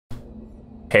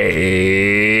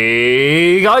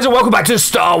Hey guys, and welcome back to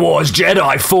Star Wars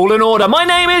Jedi Fallen Order. My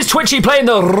name is Twitchi, playing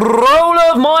the role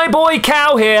of my boy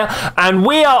Cal here, and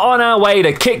we are on our way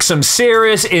to kick some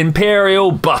serious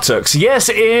Imperial buttocks. Yes,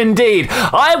 indeed.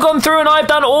 I've gone through and I've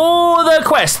done all the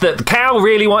quests that Cal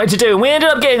really wanted to do, and we ended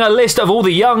up getting a list of all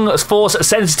the young Force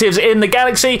sensitives in the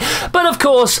galaxy, but of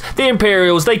course, the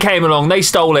Imperials, they came along, they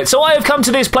stole it. So I have come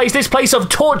to this place of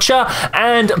torture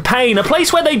and pain, a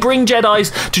place where they bring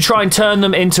Jedis to try and turn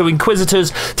them into Inquisitors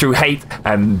through hate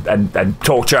and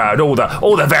torture and all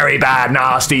the very bad,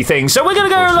 nasty things. So we're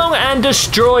going to go along and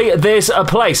destroy this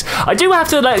place. I do have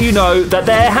to let you know that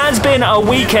there has been a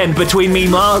weekend between me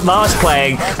last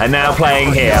playing and now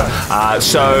playing here.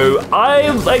 So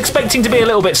I'm expecting to be a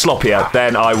little bit sloppier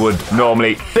than I would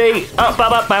normally be.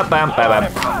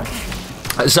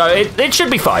 So it should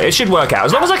be fine. It should work out.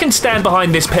 As long as I can stand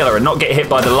behind this pillar and not get hit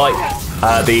by the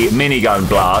the minigun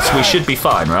blast, we should be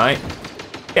fine, right?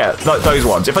 Yeah, those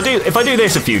ones. If I do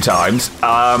this a few times,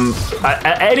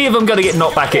 any of them going to get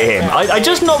knocked back at him. I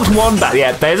just knocked one back.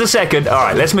 Yeah, there's a second. All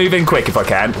right, let's move in quick if I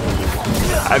can,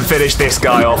 and finish this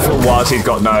guy off whilst he's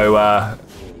got no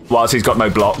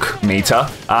block meter.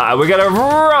 We're gonna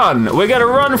run. We're gonna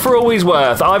run for all he's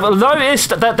worth. I've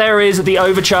noticed that there is the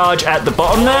overcharge at the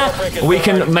bottom there. We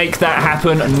can make that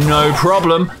happen, no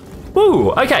problem.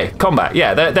 Ooh, okay, combat.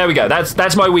 Yeah, there we go.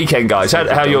 That's my weekend, guys.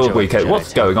 How your weekend?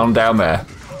 What's going on down there?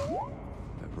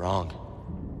 Wrong.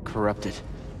 Corrupted.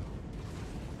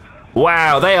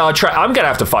 Wow, they are I'm going to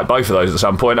have to fight both of those at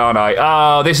some point, aren't I?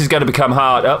 Oh, this is going to become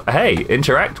hard. Oh, hey,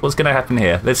 interact. What's going to happen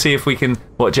here? Let's see if we can...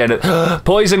 What, Jenna?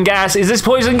 Poison gas. Is this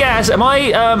poison gas? Am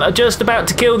I just about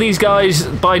to kill these guys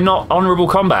by not honourable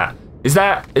combat? Is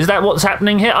that what's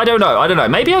happening here? I don't know.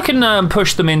 Maybe I can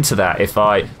push them into that if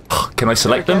I... Can I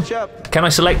select them? Can I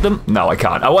select them? No, I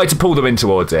can't. I wanted to pull them in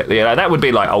towards it. You know, that would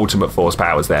be like ultimate force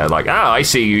powers there. Like, I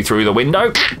see you through the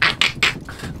window.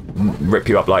 Rip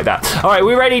you up like that. All right,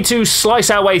 we're ready to slice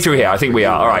our way through here. I think we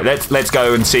are. All right, let's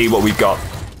go and see what we've got.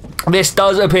 This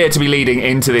does appear to be leading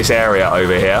into this area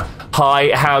over here.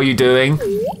 Hi, how you doing?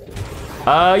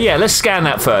 Yeah, let's scan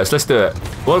that first. Let's do it.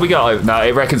 What do we got? Oh, no,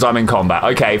 it reckons I'm in combat.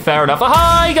 Okay, fair enough.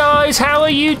 Hi, guys. How are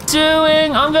you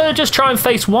doing? I'm going to just try and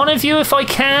face one of you if I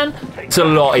can. It's a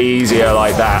lot easier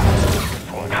like that.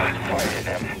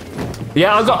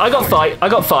 Yeah, I got fight. I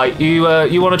got fight. You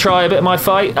want to try a bit of my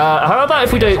fight? How about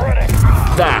if we do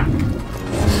that?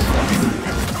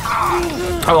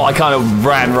 Oh, I kind of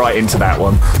ran right into that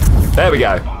one. There we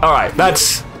go. All right,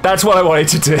 that's what I wanted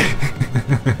to do.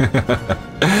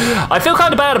 I feel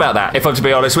kind of bad about that, if I'm to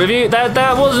be honest with you.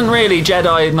 That wasn't really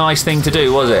Jedi nice thing to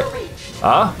do, was it?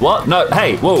 What? No,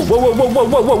 hey, whoa.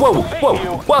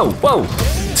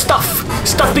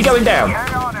 Stuff be going down.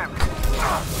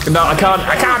 No, I can't.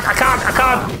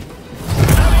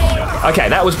 Okay,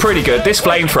 that was pretty good. This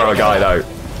flamethrower guy, though.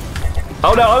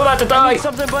 Oh no, I'm about to die.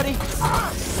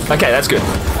 Okay, that's good.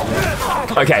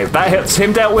 Okay, that hits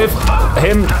him dealt with.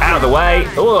 Him out of the way.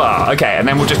 Ooh, okay, and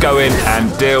then we'll just go in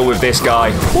and deal with this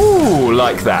guy. Ooh,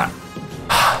 like that.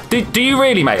 Do you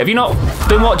really, mate? Have you not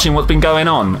been watching what's been going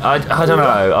on? I don't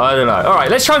know. All right,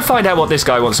 let's try and find out what this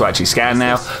guy wants to actually scan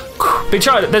now.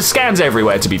 There's scans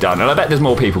everywhere to be done, and I bet there's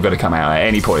more people going to come out at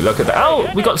any point. Look at that. Oh,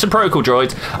 we got some protocol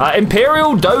droids.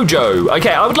 Imperial Dojo.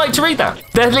 Okay, I would like to read that.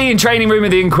 Deadly training room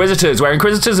of the Inquisitors, where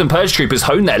Inquisitors and Purge Troopers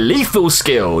hone their lethal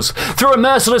skills. Through a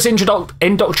merciless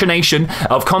indoctrination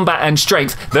of combat and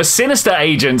strength, the sinister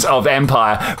agents of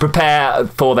Empire prepare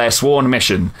for their sworn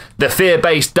mission. The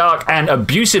fear-based, dark, and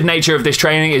abusive nature of this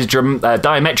training is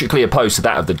diametrically opposed to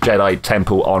that of the Jedi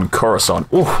Temple on Coruscant.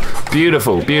 Ooh,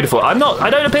 beautiful, beautiful. I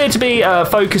don't appear to be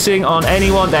focusing on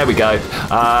anyone. There we go.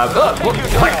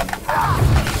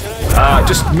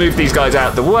 Just move these guys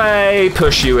out the way,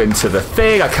 push you into the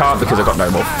thing. I can't because I've got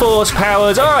no more force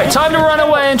powers. All right, time to run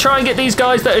away and try and get these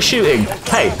guys that are shooting.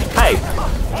 Hey.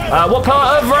 What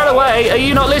part of run away are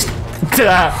you not listening?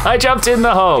 I jumped in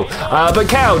the hole. But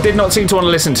Cal did not seem to want to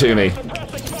listen to me.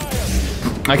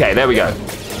 Okay, there we go.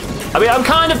 I mean, I'm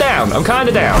kind of down.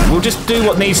 We'll just do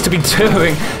what needs to be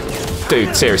doing.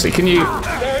 Dude, seriously, can you...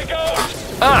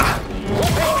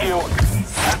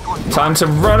 Time to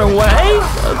run away?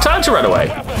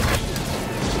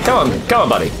 Come on,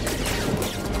 buddy.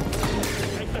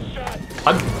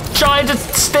 I'm trying to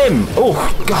stim. Oh,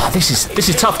 God, this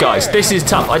is tough, guys. This is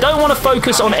tough. I don't want to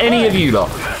focus on any of you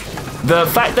lot. The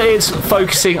fact that it's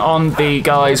focusing on the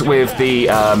guys with the...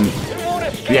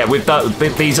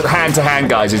 these hand-to-hand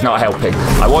guys is not helping.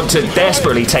 I want to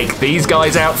desperately take these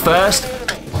guys out first.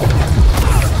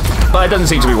 But it doesn't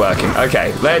seem to be working.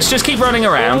 Okay, let's just keep running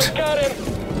around.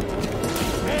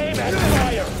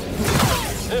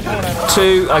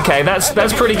 2. Okay,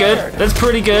 that's pretty good. That's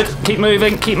pretty good. Keep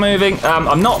moving, keep moving.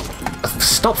 I'm not...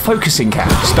 Stop focusing,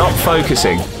 Cap. Stop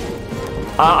focusing.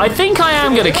 I think I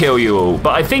am going to kill you all,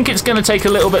 but I think it's going to take a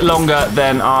little bit longer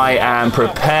than I am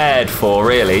prepared for,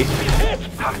 really.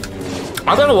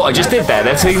 I don't know what I just did there.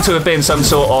 There seemed to have been some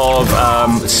sort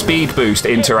of speed boost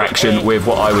interaction with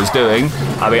what I was doing.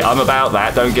 I mean, I'm about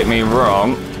that, don't get me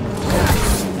wrong.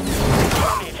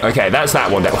 Okay, that's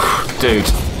that one down. Dude.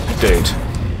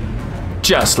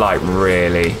 Just like,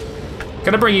 really?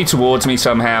 Gonna bring you towards me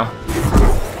somehow?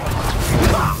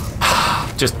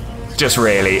 Just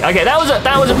really. Okay, that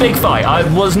was a big fight. I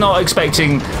was not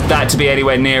expecting that to be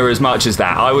anywhere near as much as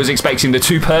that. I was expecting the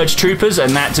 2 purge troopers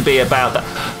and that to be about that.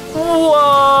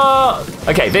 What?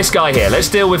 Okay, this guy here. Let's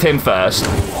deal with him first.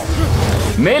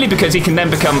 Merely because he can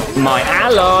then become my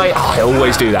ally. Oh, I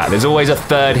always do that. There's always a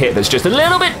 3rd hit that's just a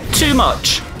little bit too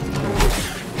much.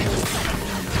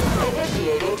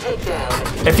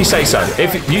 If you say so.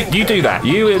 If you do that,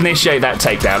 you initiate that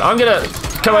takedown. I'm gonna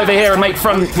come over here and make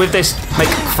friends with this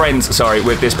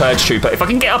purge trooper. If I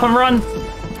can get up and run.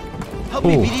 Help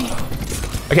me,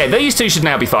 BD. Okay, these 2 should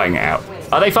now be fighting it out.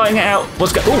 Are they fighting it out?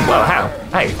 What's going? Oh, well, how?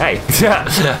 Hey.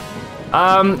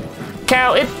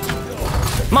 Cal,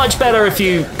 it's much better if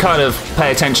you kind of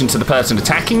pay attention to the person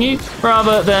attacking you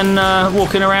rather than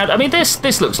walking around. I mean,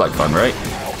 this looks like fun, right?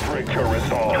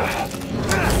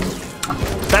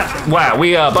 Wow,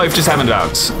 we are both just having a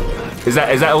dance. Is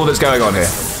that all that's going on here?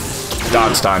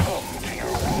 Dance time.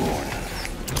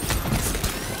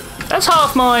 That's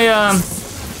half my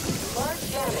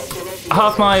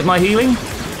healing.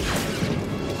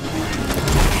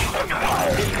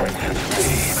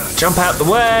 Jump out the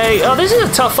way. Oh, this is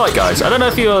a tough fight, guys. I don't know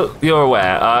if you're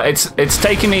aware. It's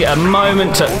taking me a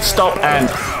moment to stop and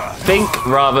think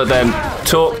rather than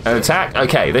talk and attack.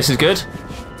 Okay, this is good.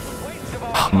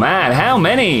 Oh, man, how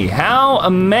many? How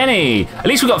many? At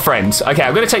least we've got friends. Okay,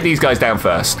 I'm going to take these guys down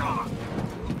first.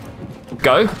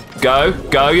 Go.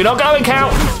 You're not going, Cal.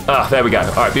 Oh, there we go.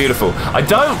 All right, beautiful. I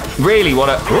don't really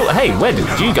want to... Oh, hey, where did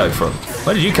you go from?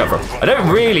 Where did you come from? I don't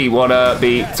really want to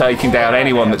be taking down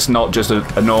anyone that's not just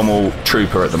a normal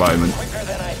trooper at the moment.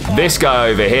 This guy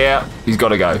over here, he's got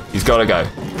to go. He's got to go.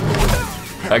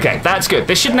 Okay, that's good.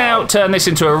 This should now turn this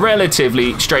into a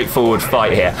relatively straightforward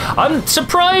fight here. I'm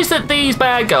surprised that these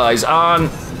bad guys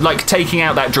aren't, like, taking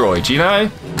out that droid, you know?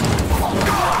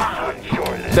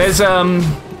 There's a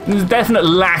definite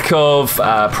lack of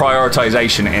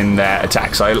prioritization in their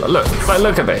attacks. So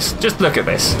look at this. Just look at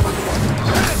this.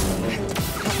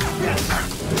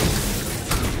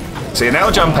 So you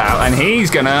now jump out, and he's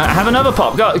gonna have another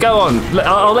pop. Go on.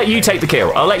 I'll let you take the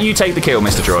kill. I'll let you take the kill,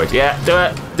 Mr. Droid. Yeah, do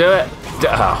it.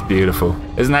 Ah, beautiful.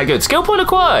 Isn't that good? Skill point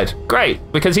acquired. Great,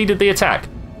 because he did the attack.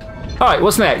 All right,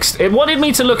 what's next? It wanted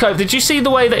me to look over. Did you see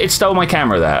the way that it stole my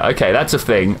camera there? Okay, that's a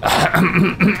thing.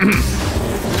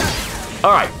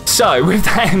 All right, so with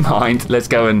that in mind, let's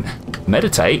go and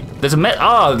meditate. There's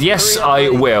a yes, I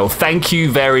will. Thank you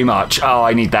very much. Oh,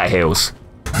 I need that heals.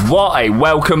 What a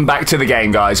welcome back to the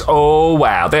game, guys. Oh,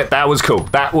 wow. That was cool.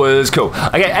 That was cool.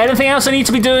 Okay, anything else I need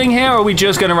to be doing here, or are we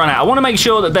just going to run out? I want to make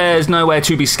sure that there's nowhere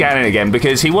to be scanning again,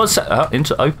 because he was...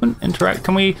 interact.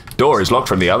 Can we... Door is locked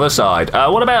from the other side.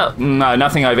 What about... No,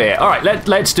 nothing over here. All right,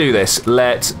 let's do this.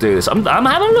 Let's do this. I'm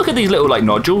having a look at these little, like,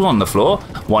 nodules on the floor,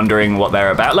 wondering what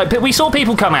they're about. Like, we saw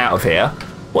people come out of here.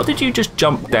 What did you just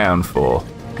jump down for?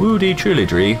 Woody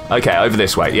Trilogy. Okay, over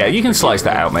this way. Yeah, you can slice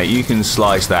that out, mate. You can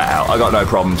slice that out. I got no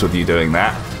problems with you doing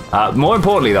that. More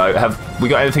importantly, though, have we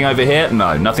got anything over here?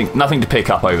 No, nothing to pick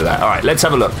up over there. All right, let's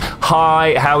have a look.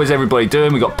 Hi, how is everybody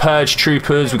doing? We got purge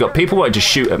troopers. We got people who want to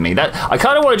just shoot at me. I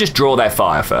kind of want to just draw their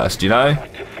fire first, you know?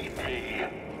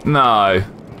 No,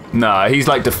 he's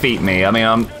like defeat me. I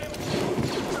mean,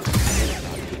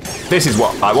 this is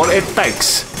what I wanted.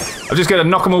 Thanks. I'm just gonna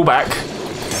knock them all back.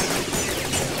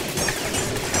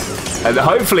 And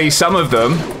hopefully some of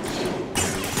them...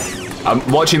 I'm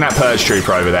watching that purge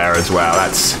trooper over there as well.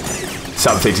 That's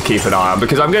something to keep an eye on,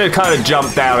 because I'm going to kind of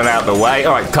jump down and out the way.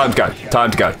 All right, time to go.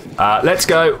 Time to go. Let's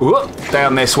go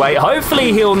down this way.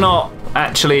 Hopefully he'll not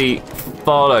actually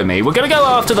follow me. We're going to go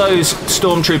after those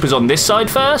stormtroopers on this side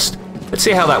first. Let's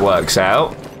see how that works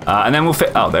out. And then we'll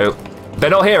fit... Oh,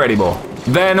 they're not here anymore.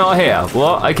 They're not here.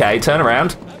 What? Okay, turn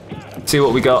around. See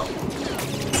what we got.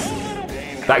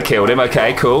 That killed him.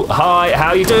 Okay, cool. Hi,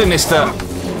 how you doing, Mr.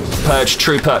 Purge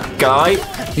Trooper guy?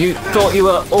 You thought you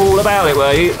were all about it,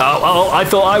 were you? Oh, I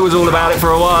thought I was all about it for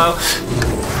a while.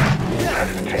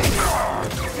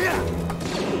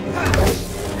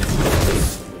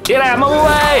 Get out of my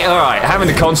way! All right, having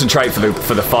to concentrate for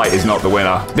the fight is not the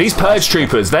winner. These purge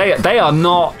troopers, they are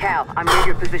not. Cal, I'm near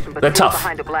your position, but they're tough.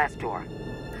 behind a blast door.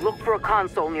 Look for a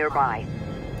console nearby.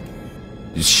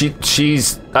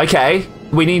 She's okay.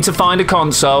 We need to find a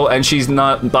console, and she's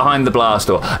not behind the blast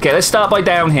door. Okay, let's start by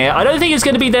down here. I don't think it's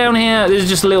going to be down here. This is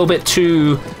just a little bit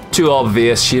too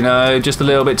obvious, you know, just a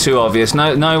little bit too obvious.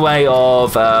 No way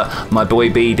of my boy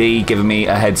BD giving me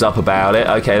a heads up about it.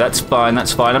 Okay, that's fine,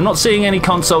 that's fine. I'm not seeing any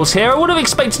consoles here. I would have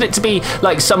expected it to be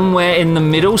like somewhere in the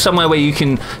middle, somewhere where you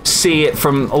can see it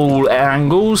from all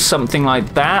angles, something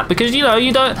like that. Because you know,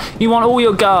 you want all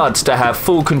your guards to have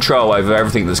full control over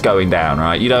everything that's going down,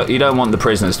 right? You don't want the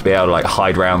prisoners to be able to like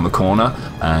hide around the corner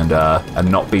and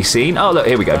not be seen. Oh look,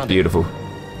 here we go, beautiful.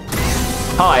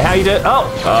 Hi, how you doing?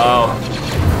 Oh.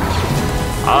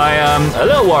 I am a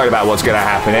little worried about what's going to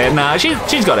happen here. Nah,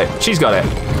 she's got it. She's got it.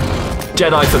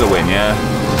 Jedi for the win, yeah?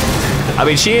 I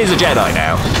mean, she is a Jedi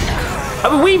now. I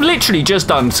mean, we've literally just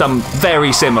done some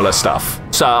very similar stuff.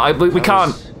 So we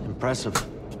can't... Impressive.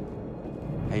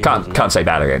 Can't say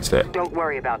bad against it. Don't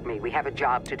worry about me. We have a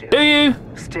job to do. Do you?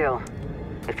 Still,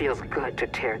 it feels good to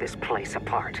tear this place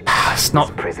apart. It's not...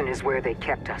 This prison is where they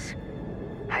kept us.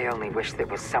 I only wish there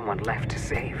was someone left to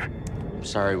save. I'm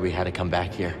sorry we had to come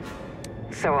back here.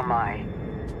 So am I.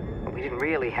 We didn't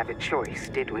really have a choice,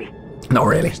 did we? Not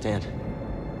really. I understand.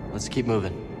 Let's keep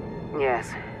moving.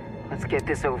 Yes. Let's get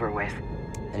this over with.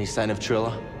 Any sign of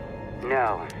Trilla?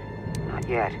 No. Not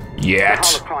yet. Yet.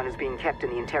 The holocron is being kept in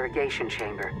the interrogation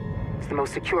chamber. It's the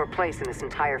most secure place in this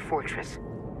entire fortress.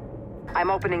 I'm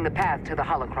opening the path to the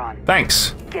holocron.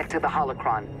 Thanks. Get to the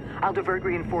holocron. I'll divert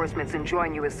reinforcements and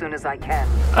join you as soon as I can.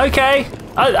 Okay,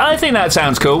 I think that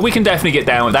sounds cool. We can definitely get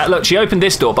down with that. Look, she opened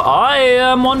this door, but I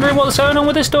am wondering what's going on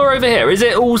with this door over here. Is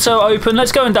it also open?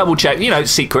 Let's go and double check. You know,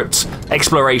 secrets,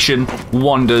 exploration,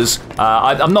 wonders.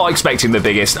 I'm not expecting the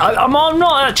biggest. I'm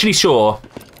not actually sure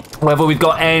whether we've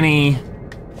got any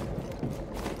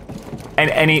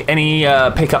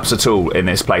pickups at all in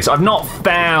this place. I've not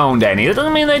found any. That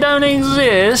doesn't mean they don't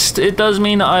exist. It does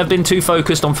mean that I've been too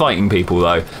focused on fighting people,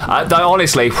 though.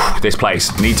 Honestly, this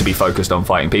place needs to be focused on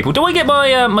fighting people. Do I get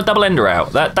my my double ender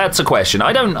out? That's a question.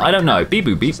 I don't know. Beep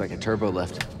boop beep. Looks like a turbo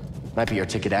lift. Might be our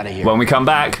ticket out of here. When we come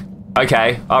back.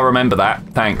 Okay, I'll remember that.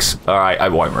 Thanks. All right, I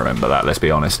won't remember that. Let's be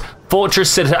honest.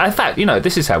 Fortress Citadel. In fact, you know,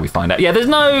 this is how we find out. Yeah, there's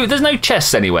no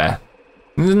chests anywhere.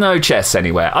 There's no chests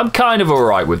anywhere. I'm kind of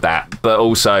alright with that, but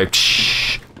also,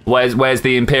 where's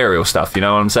the Imperial stuff? You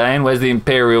know what I'm saying? Where's the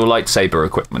Imperial lightsaber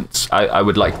equipments? I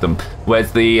would like them.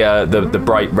 Where's the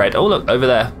bright red? Oh look over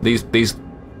there. These.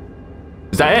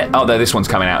 Is that it? Oh, no, this one's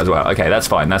coming out as well. Okay, that's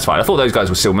fine. That's fine. I thought those guys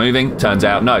were still moving. Turns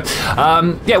out, no.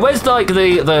 Yeah, where's like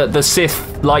the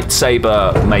Sith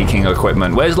lightsaber making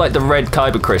equipment? Where's like the red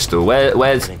kyber crystal?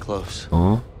 Where's? Getting close.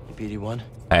 Oh. BD1.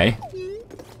 Hey.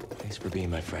 Thanks for being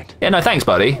my friend. Yeah, no, thanks,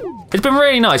 buddy. It's been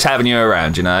really nice having you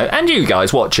around, you know, and you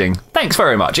guys watching. Thanks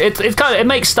very much. It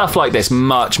makes stuff like this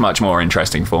much more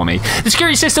interesting for me. The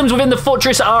security systems within the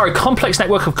fortress are a complex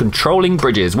network of controlling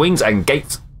bridges, wings, and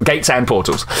gates and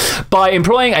portals. By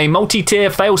employing a multi-tier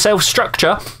fail-safe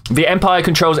structure, the Empire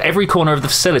controls every corner of the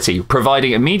facility,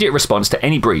 providing immediate response to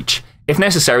any breach. If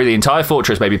necessary, the entire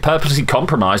fortress may be purposely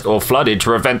compromised or flooded to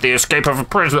prevent the escape of a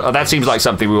prisoner. Oh, that seems like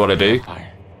something we want to do.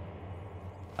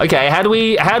 Okay, how do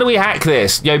we hack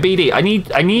this? Yo, BD, I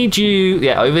need you,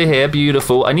 yeah, over here,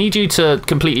 beautiful. I need you to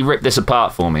completely rip this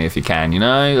apart for me if you can, you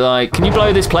know? Like, can you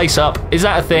blow this place up? Is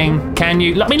that a thing? Can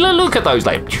you? I mean, look at those,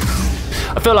 like,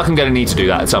 I feel like I'm going to need to do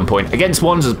that at some point. Against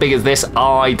ones as big as this,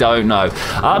 I don't know.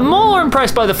 I'm more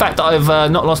impressed by the fact that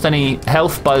I've not lost any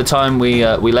health by the time we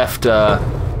left the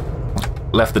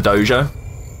dojo.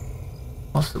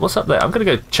 What's up there? I'm going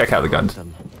to go check out the guns.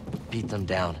 Beat them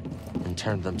down and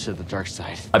turn them to the dark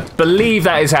side. I believe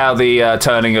that is how the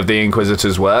turning of the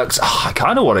Inquisitors works. Oh, I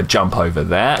kind of want to jump over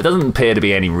there. It doesn't appear to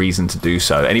be any reason to do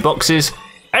so. Any boxes?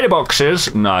 Any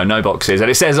boxes? No, no boxes. And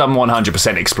it says I'm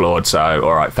 100% explored, so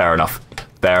all right, fair enough.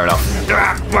 Fair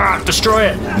enough. Destroy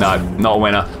it. No, not a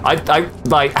winner. I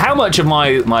like, how much of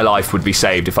my life would be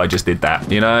saved if I just did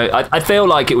that, you know? I feel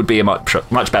like it would be a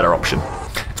much better option.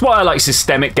 It's why I like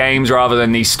systemic games rather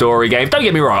than these story games. Don't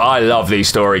get me wrong, I love these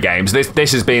story games.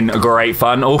 This has been great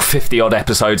fun. All 50-odd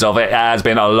episodes of it has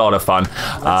been a lot of fun.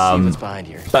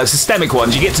 But systemic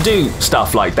ones, you get to do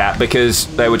stuff like that because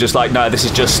they were just like, no, this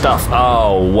is just stuff.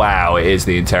 Oh, wow, it is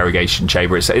the interrogation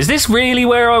chamber. Is this really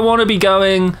where I want to be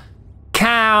going?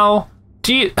 Cow,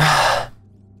 do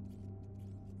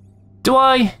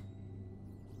I?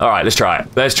 All right, let's try it.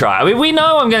 Let's try it. I mean, we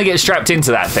know I'm going to get strapped into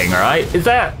that thing, all right?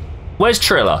 Where's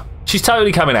Trilla? She's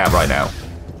totally coming out right now.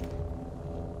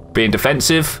 Being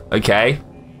defensive, okay.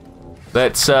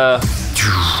 Let's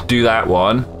do that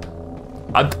one.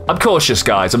 I'm cautious,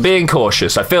 guys. I'm being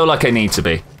cautious. I feel like I need to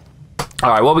be.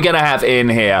 All right, what are we gonna have in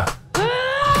here?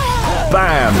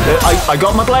 Bam! I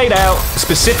got my blade out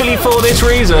specifically for this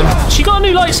reason. She got a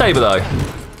new lightsaber though.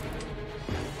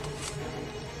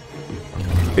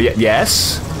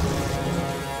 Yes.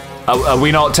 Are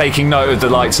we not taking note of the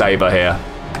lightsaber here?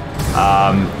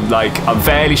 Like, I'm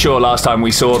fairly sure last time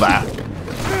we saw that,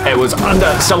 it was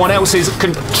under someone else's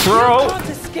control.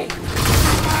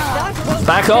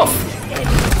 Back off.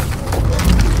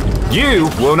 You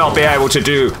will not be able to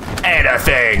do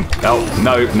anything. Oh,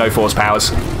 no force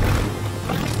powers.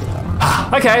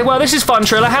 Okay, well, this is fun,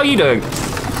 Trilla. How are you doing?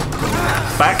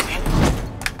 Back.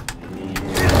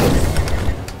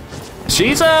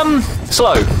 She's,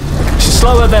 slow. She's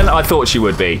slower than I thought she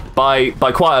would be, by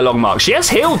quite a long mark. She has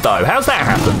healed, though. How's that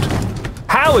happened?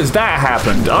 How has that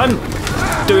happened? I'm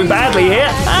doing badly here.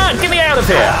 Ah, get me out of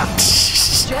here.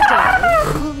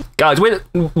 Guys, we're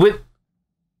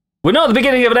not at the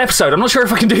beginning of an episode. I'm not sure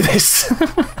if I can do this.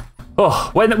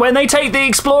 Oh, when they take the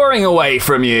exploring away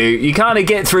from you, you kind of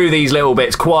get through these little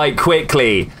bits quite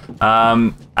quickly.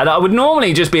 And I would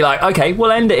normally just be like, okay,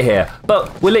 we'll end it here.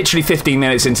 But we're literally 15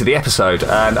 minutes into the episode,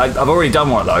 and I've already done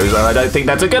one of those, and I don't think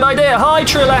that's a good idea. Hi,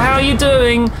 Trilla, how are you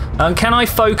doing? Can I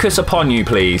focus upon you,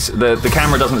 please? The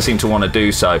camera doesn't seem to want to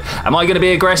do so. Am I going to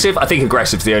be aggressive? I think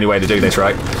aggressive's the only way to do this,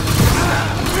 right?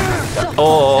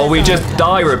 Or we just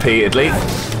die repeatedly.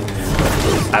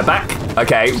 And back.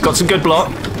 Okay, got some good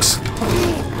blocks.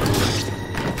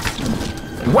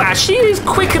 Wow, she is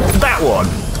quick at that one.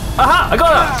 Aha, I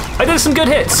got her. I did some good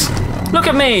hits. Look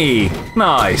at me.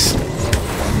 Nice.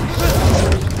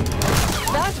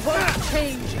 That won't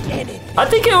change anything. I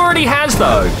think it already has,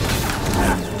 though.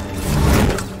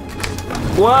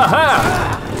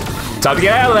 Waha! Time to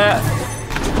get out of there.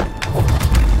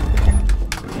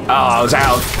 Oh, I was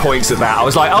out of points at that. I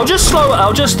was like, I'll just do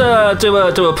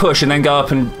a push and then go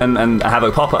up and have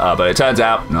a pop at her, but it turns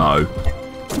out, no.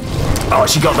 Oh,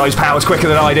 she got those powers quicker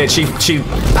than I did. She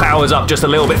powers up just a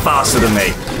little bit faster than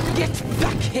me. Get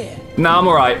back here. No, I'm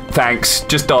alright, thanks.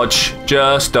 Just dodge.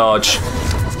 Just dodge.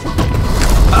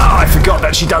 Oh, I forgot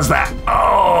that she does that.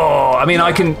 Oh, I mean,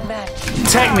 I can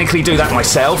technically do that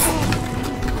myself.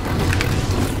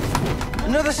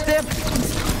 Another step.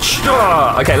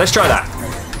 Sure. Okay, let's try that.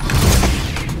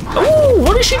 Ooh,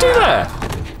 what did she do there?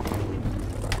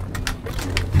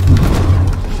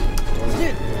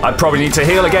 I probably need to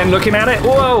heal again looking at it.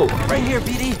 Whoa! Right here,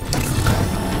 BD.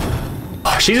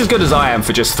 Oh, she's as good as I am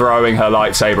for just throwing her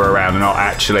lightsaber around and not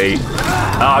actually...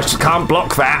 Oh, she can't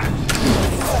block that.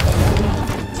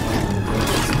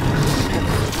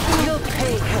 You'll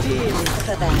pay dearly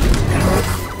for that.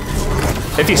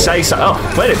 If you say so. Oh,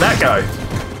 where did that go?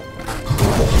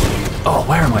 Oh,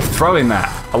 where am I throwing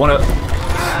that? I want to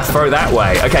throw that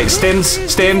way. Okay, stims.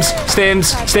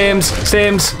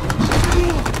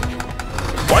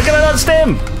 Why can I not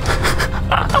stim?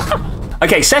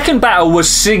 Okay, second battle was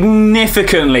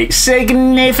significantly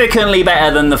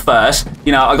better than the first.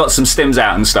 You know, I got some stims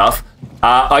out and stuff.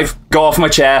 I've got off my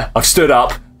chair. I've stood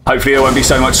up. Hopefully there won't be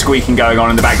so much squeaking going on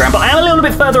in the background. But I am a little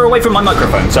bit further away from my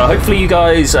microphone, so hopefully you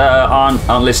guys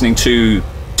aren't listening to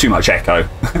too much echo.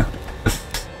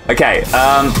 Okay,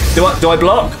 do I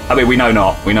block? I mean, we know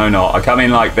not. I come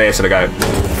in like this and I go...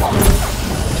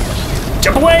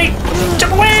 Jump away!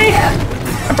 Jump away!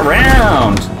 Jump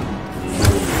around!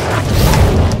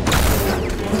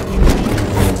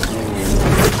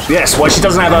 Yes, well, she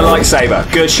doesn't have her lightsaber.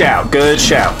 Good shout, good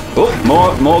shout. Oh,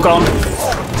 more gone.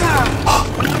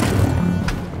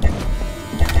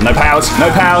 No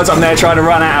powers. I'm there trying to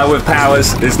run at her with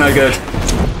powers. It's no good.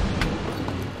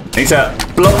 Need to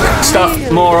block stuff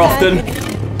more often.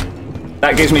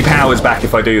 That gives me powers back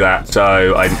if I do that.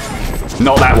 So I,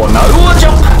 not that one. No, ooh,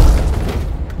 jump.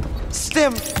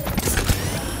 Stim.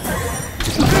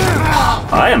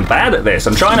 I am bad at this.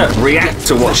 I'm trying to react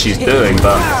to what she's doing,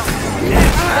 but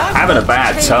having a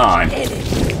bad time.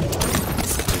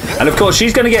 And of course,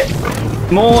 she's going to get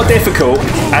more difficult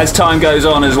as time goes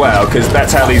on as well, because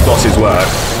that's how these bosses work.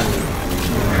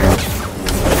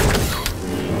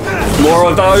 More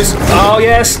of those. Oh,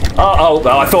 yes. Oh,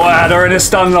 I thought I had her in a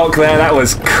stun lock there. That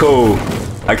was cool.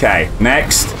 Okay,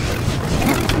 next.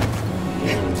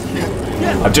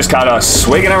 I'm just kind of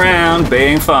swinging around,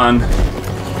 being fun.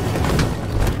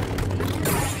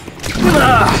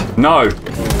 No.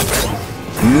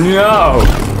 No.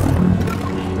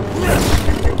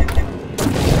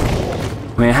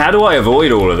 I mean, how do I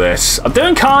avoid all of this? I'm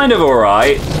doing kind of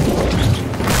alright.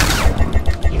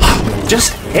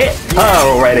 Just hit her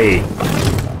already.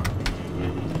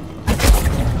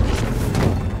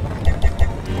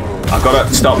 I've got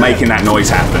to stop making that noise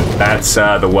happen. That's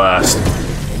the worst.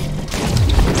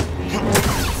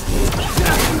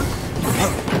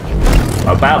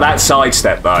 About that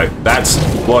sidestep, though. That's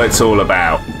what it's all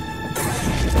about.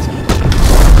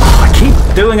 Oh, I keep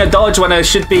doing a dodge when I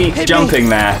should be jumping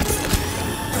there.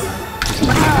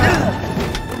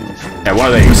 Yeah,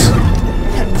 one of these.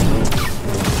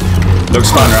 Looks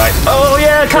fun, right? Oh,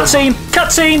 yeah, cutscene!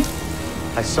 Cutscene!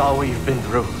 I saw what you've been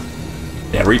through.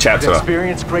 Yeah, reach out to her.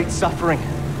 Experienced great suffering.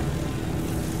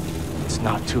 It's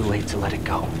not too late to let it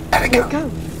go. Let it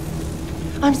go.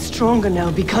 I'm stronger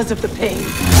now because of the pain.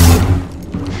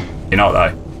 You're not,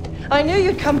 though. I knew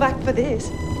you'd come back for this.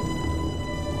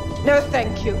 No,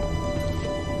 thank you.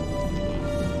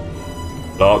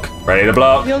 Block. Ready to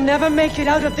block. You'll never make it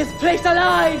out of this place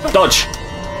alive! Dodge.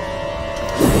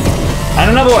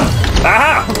 And another one.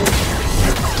 Aha!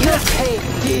 You'll pay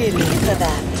dearly for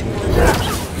that.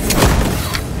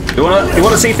 You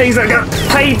wanna see things that go,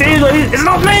 hey dude, it's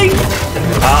not me!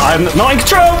 I'm not in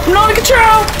control! I'm not in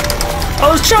control! I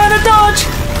was trying to dodge!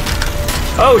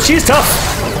 Oh, she's tough!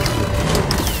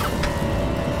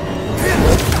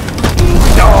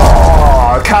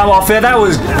 Oh, come off it, that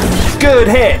was good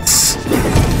hits!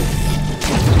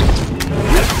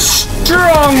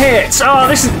 Strong hits! Oh,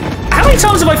 this is... How many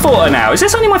times have I fought her now? Is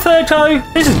this only my third go?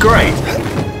 This is great.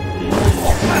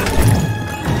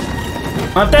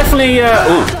 I've definitely,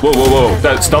 ooh, whoa, whoa, whoa.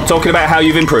 Don't stop talking about how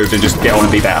you've improved and just get on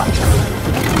and be better.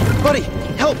 Buddy,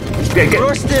 help! Get.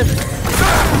 Your stim.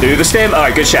 Do the stim. All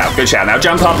right, good shout, good shout. Now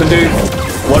jump up and do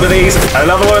one of these,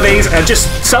 another one of these, and just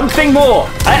something more.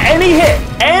 Any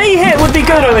hit would be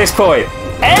good at this point.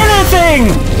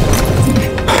 Anything!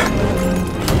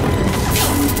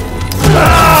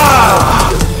 Ah!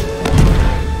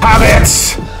 Have it!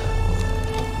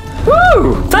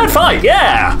 Woo! Third fight,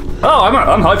 yeah! Oh,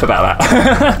 I'm hype about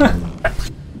that.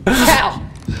 Hell!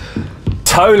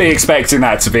 Totally expecting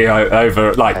that to be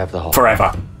over, like,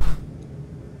 forever.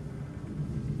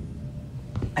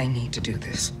 I need to do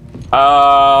this.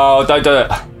 Oh, don't do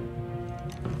it.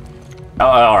 Oh,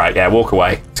 alright, yeah, walk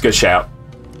away. It's a good shout.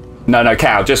 No,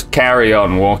 Cal, just carry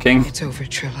on walking. It's over,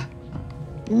 Trilla.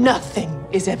 Nothing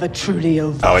is ever truly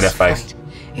over. Oh, in her face.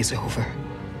 Is over.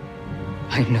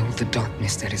 I know the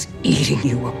darkness that is eating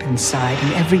you up inside,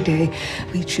 and every day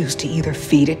we choose to either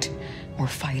feed it or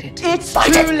fight it. It's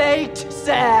too late,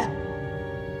 sir.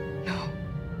 No,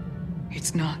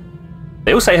 it's not.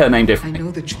 They all say her name I differently.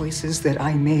 know the choices that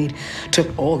I made took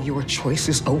all your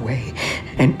choices away,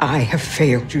 and I have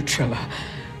failed you, Trilla.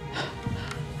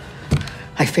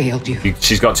 I failed you.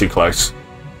 She's got too close.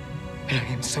 But I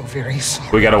am so very sorry.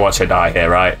 We gotta watch her die here,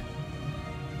 right?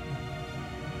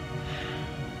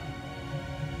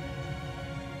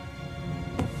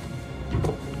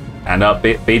 Hand up,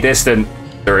 be distant.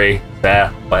 3, there,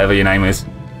 whatever your name is.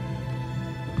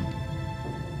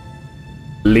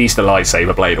 Least the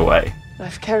lightsaber blade away.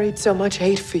 I've carried so much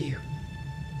hate for you.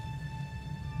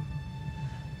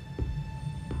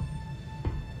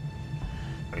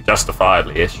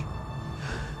 Justifiably-ish.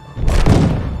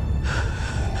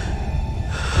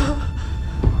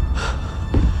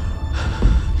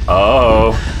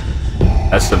 Oh,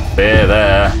 that's some fear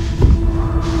there.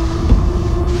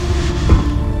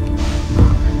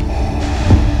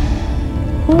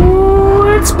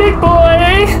 Ooh, it's big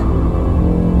boy.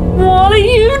 What are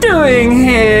you doing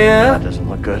here? That doesn't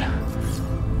look good.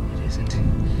 It isn't.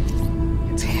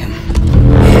 It's him.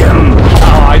 Him?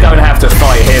 Oh, I don't have to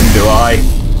fight him, do I?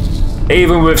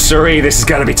 Even with Suri, this is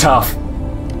gonna be tough.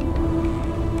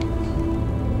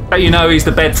 Don't you know he's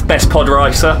the best pod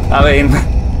racer? I mean...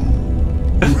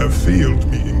 You have failed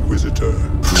me, Inquisitor.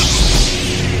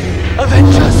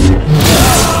 Avengers!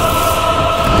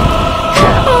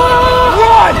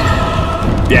 Run!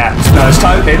 Yeah, no, it's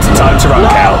time to run,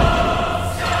 Cal.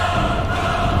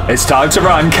 It's time to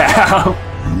run, Cal.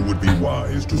 You would be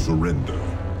wise to surrender.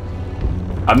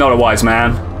 I'm not a wise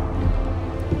man.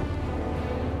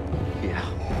 Yeah.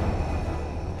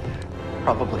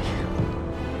 Probably.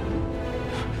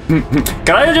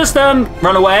 Can I just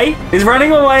run away? Is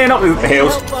running away and up the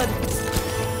heels?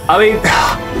 I mean,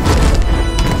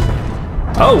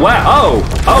 oh wow!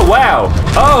 Oh wow!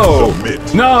 Oh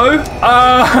Submit. no!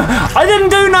 I didn't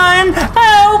do nothing.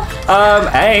 Help!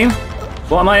 Aim.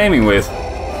 What am I aiming with?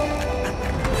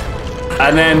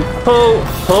 And then pull.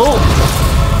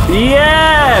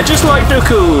 Yeah, just like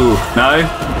Dooku. No.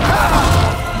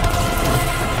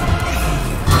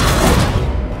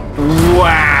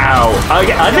 Wow.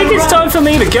 Okay, I think it's time for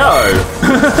me to go.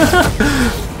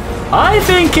 I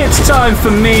think it's time for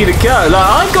me to go. Like,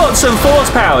 I've got some force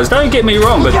powers, don't get me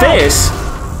wrong, but this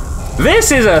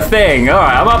This is a thing. All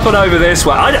right, I'm up and over this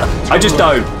way. I just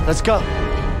don't. Let's go.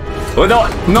 We're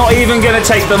not even gonna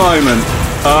take the moment.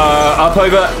 Up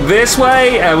over this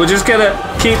way, and we're just gonna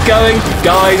keep going.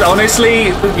 Guys,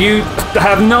 honestly, you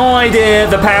have no idea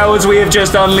the powers we have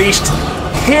just unleashed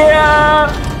here.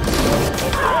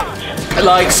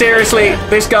 Like, seriously,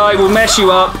 this guy will mess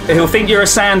you up. He'll think you're a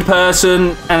sand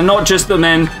person, and not just the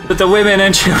men, but the women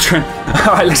and children.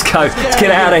 All right, let's go. Let's get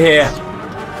out of here.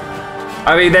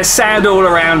 I mean, there's sand all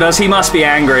around us. He must be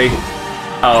angry.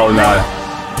 Oh, no.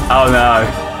 Oh, no.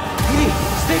 BD,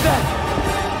 stay back.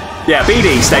 Yeah,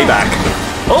 BD, stay back.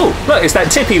 Oh, look, it's that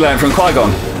tip he learned from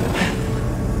Qui-Gon.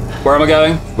 Where am I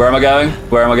going? Where am I going?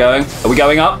 Where am I going? Are we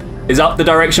going up? Is up the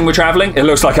direction we're traveling? It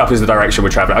looks like up is the direction we're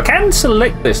traveling. I can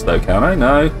select this though, can I?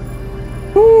 No.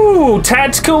 Ooh,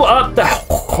 tactical up the...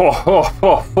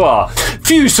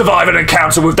 Few survive an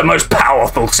encounter with the most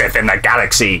powerful Sith in the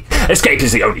galaxy. Escape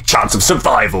is the only chance of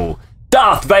survival.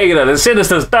 Darth Vader, the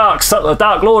sinister Dark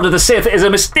Lord of the Sith, is a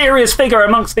mysterious figure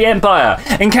amongst the Empire.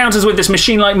 Encounters with this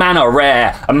machine-like man are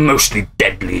rare and mostly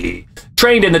deadly.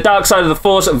 Trained in the dark side of the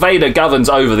Force, Vader governs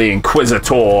over the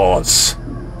Inquisitors.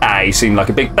 Ah, he seemed like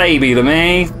a big baby to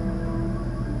me.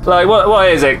 Like, what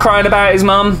is it? Crying about his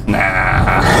mum? Nah.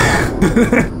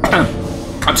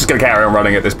 I'm just gonna carry on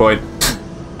running at this point.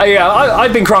 Yeah,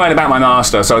 I've been crying about my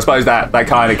master, so I suppose that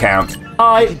kind of counts.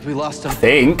 I think we lost him.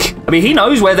 Think. I mean, he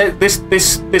knows where this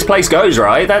place goes,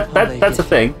 right? That's a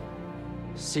thing.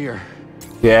 Seer.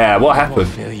 Yeah, what happened?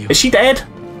 Is she dead?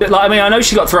 Like, I mean, I know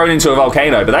she got thrown into a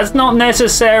volcano, but that's not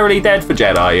necessarily dead for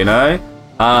Jedi, you know?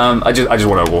 I just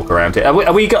want to walk around it.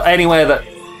 Have we got anywhere that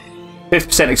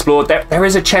 50% explored? There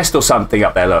is a chest or something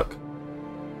up there, look.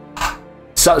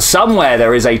 So, somewhere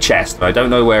there is a chest, and I don't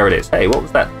know where it is. Hey, what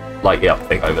was that lighty up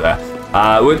thing over there?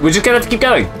 We're just going to have to keep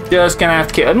going. Just going to have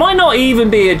to keep... It might not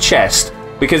even be a chest,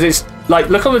 because it's... Like,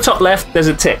 look on the top left, there's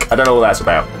a tick. I don't know what that's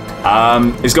about.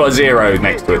 It's got a 0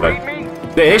 next to it, though.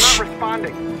 Ish.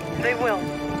 They will.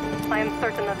 I am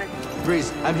certain of it.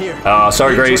 Grease, I'm here. Oh,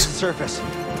 sorry, Grease. Surface.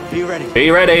 Be ready.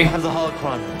 Be ready. I have the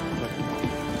holocron.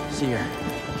 Seer.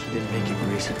 She didn't make it,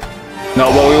 Grease.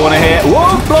 Not what we want to hear.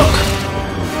 Whoa, block!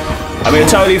 I mean, I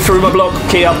totally threw my block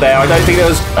key up there. I don't think there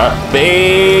was a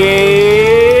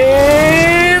big...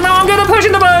 No, I'm good at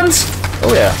pushing the buttons.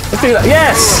 Oh, yeah. Let's do that.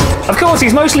 Yes! Of course,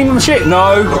 he's mostly on the shit.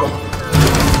 No.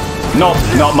 Not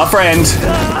my friend.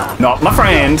 Not my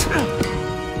friend.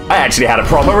 I actually had a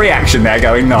proper reaction there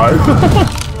going, no.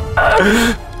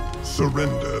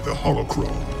 Surrender the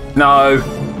holocron. No.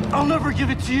 I'll never give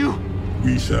it to you.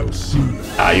 We shall see.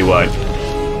 Ah, you won't.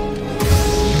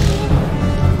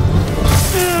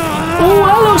 Oh,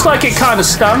 that looks like it kind of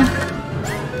stung.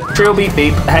 Trill beep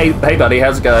beep. Hey buddy,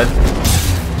 how's it going?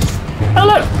 Oh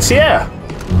look, Sierra.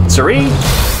 Sari,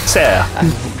 Sarah. I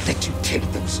won't let you take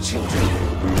those children.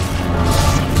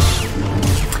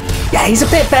 Yeah, he's a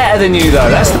bit better than you though.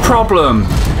 That's the problem.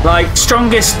 Like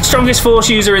strongest Force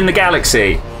user in the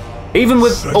galaxy. Even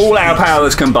with Such all our feats.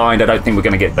 powers combined, I don't think we're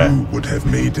going to get there. You would have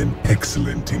made an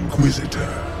excellent Inquisitor.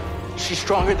 She's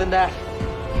stronger than that.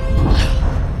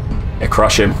 Yeah,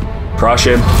 crush him. Crush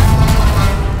him.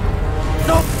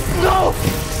 No! No!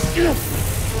 Yes.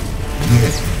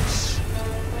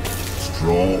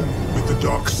 Strong with the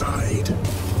dark side.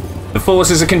 The Force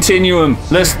is a continuum.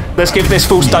 Let's give this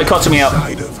false dichotomy up.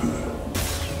 Side of her.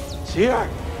 Seer!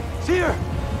 Seer!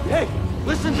 Hey,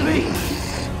 listen to me!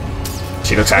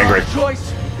 She looks angry.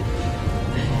 Choice.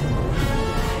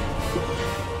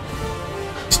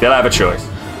 Still have a choice.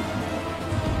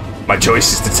 My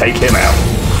choice is to take him out.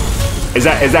 Is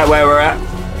that where we're at?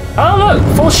 Oh look,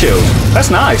 Force shield. That's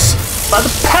nice. By the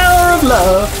power of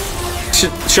love.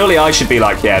 Surely I should be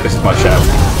like, yeah, this is my show.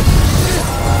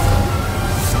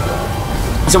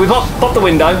 So we pop the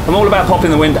window. I'm all about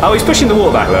popping the window. Oh, he's pushing the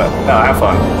wall back there. Oh, how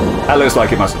fun. That looks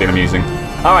like it must have been amusing.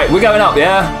 All right, we're going up,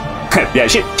 yeah? Yeah,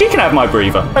 she can have my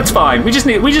breather. That's fine. We just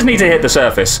need to hit the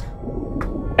surface.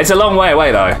 It's a long way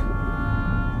away though.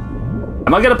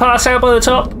 Am I going to pass out by the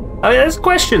top? I mean, there's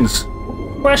questions.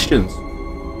 Questions.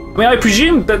 I mean, I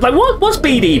presume that, like, what's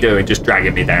BD doing just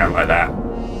dragging me down like that?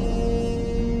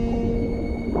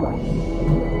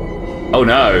 Oh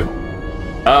no.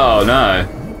 Oh no.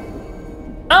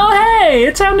 Oh hey,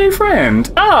 it's our new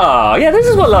friend. Ah, yeah, this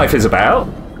is what life is about.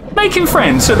 Making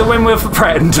friends so that when we're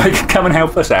threatened, they can come and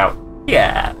help us out.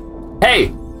 Yeah.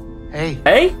 Hey. Hey.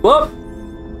 Hey, what?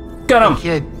 What's going on?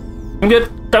 Kid. I'm good.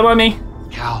 Don't mind me.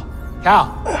 Cal.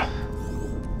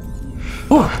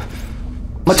 Ooh.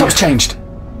 My top's changed.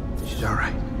 She's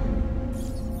alright.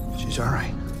 She's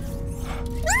alright.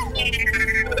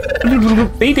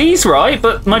 BD's right,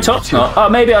 but my top's not. Oh,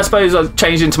 maybe I suppose I've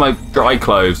changed into my dry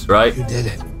clothes, right? You did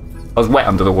it. I was wet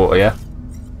under the water, yeah?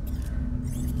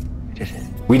 We did it.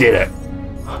 We did it.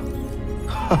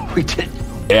 We did it.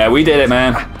 Yeah, we did it,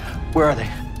 man. Where are they?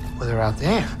 Well, they're out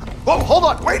there. Whoa, hold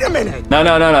on, wait a minute! No,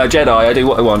 Jedi, I do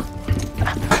what I want.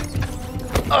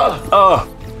 Oh.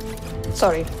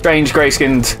 Sorry. Strange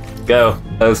grey-skinned girl.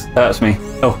 That hurts me.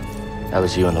 Oh. That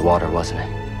was you in the water, wasn't it?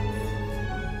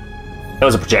 That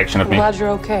was a projection of me. Glad you're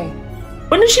okay.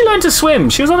 When did she learn to swim?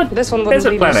 She was on a This one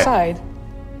desert wouldn't leave your planet. side.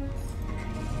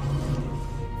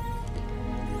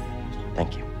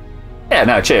 Thank you. Yeah,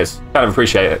 no, cheers. Kind of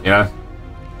appreciate it, you know?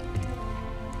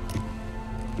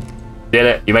 Did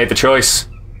it. You made the choice.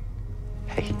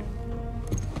 Hey.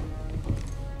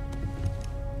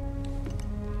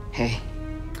 Hey.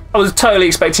 I was totally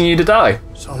expecting you to die.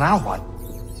 So now what?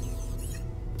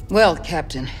 Well,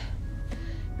 Captain,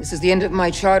 this is the end of my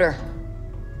charter.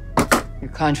 Your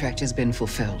contract has been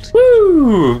fulfilled.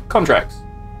 Woo! Contracts.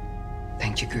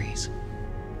 Thank you, Grease.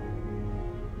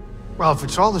 Well, if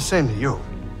it's all the same to you,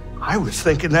 I was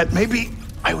thinking that maybe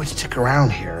I would stick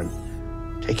around here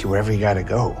and take you wherever you gotta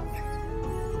go.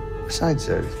 Besides,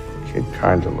 the kid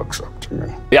kinda looks up to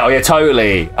me. Yeah, oh yeah,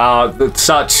 totally.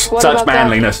 Such about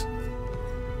manliness.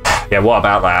 Yeah, what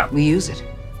about that? We use it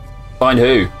Find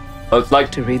who?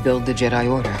 Like, to rebuild the Jedi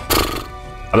Order.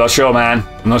 I'm not sure, man.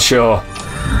 I'm not sure.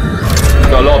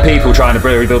 Got a lot of people trying to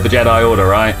rebuild the Jedi Order,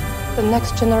 right? The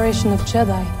next generation of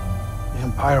Jedi. The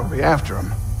Empire will be after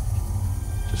him.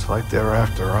 Just like they were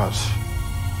after us.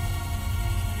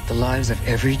 The lives of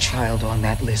every child on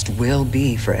that list will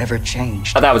be forever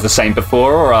changed. That was the same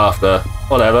before or after.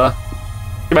 Whatever.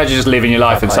 Imagine just living your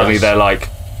life and suddenly they're like,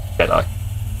 Jedi.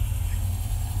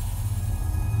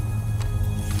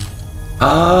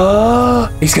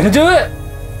 Ah, he's gonna do it!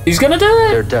 He's gonna do it!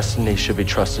 Their destiny should be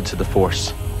trusted to the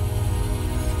Force.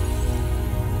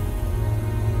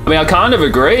 I mean, I kind of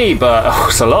agree, but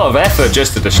it's a lot of effort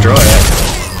just to destroy it.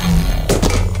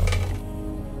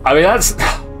 I mean, that's...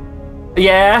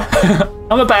 Yeah,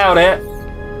 I'm about it.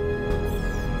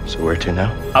 So where to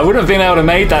now? I wouldn't have been able to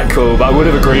make that call, but I would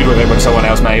have agreed with it when someone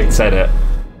else said it.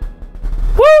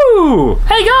 Woo!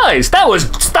 Hey guys, that was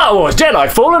Star Wars Jedi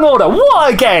Fallen Order.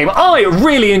 What a game! I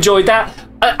really enjoyed that.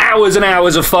 Hours and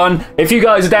hours of fun. If you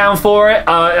guys are down for it,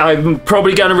 I'm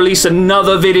probably going to release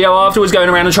another video afterwards, going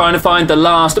around and trying to find the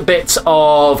last bits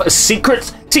of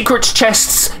secrets,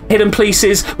 chests, hidden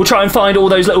places. We'll try and find all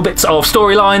those little bits of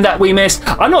storyline that we missed.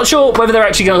 I'm not sure whether they're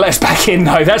actually going to let us back in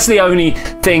though. That's the only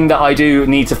thing that I do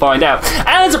need to find out.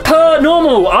 As per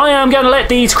normal, I am going to let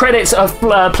these credits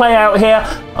play out here.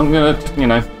 I'm going to, you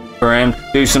know, around,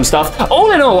 do some stuff.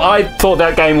 All in all, I thought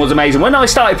that game was amazing. When I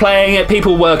started playing it,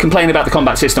 people were complaining about the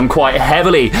combat system quite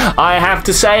heavily. I have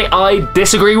to say, I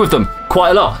disagree with them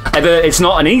quite a lot. It's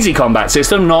not an easy combat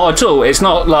system, not at all. It's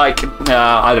not like,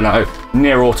 I don't know,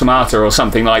 Nier Automata or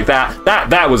something like that.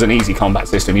 That was an easy combat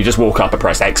system. You just walk up and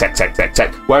press X.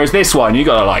 Whereas this one, you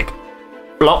gotta like,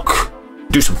 block,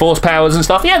 do some force powers and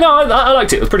stuff. Yeah, no, I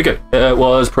liked it. It was pretty good. It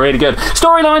was pretty good.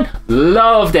 Storyline,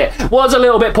 loved it. Was a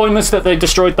little bit pointless that they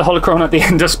destroyed the holocron at the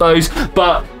end, I suppose.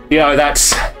 But, you know,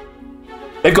 that's...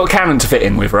 They've got canon to fit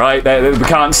in with, right? We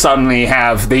can't suddenly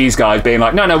have these guys being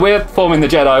like, no, we're forming the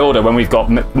Jedi Order when we've got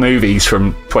movies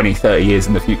from 20, 30 years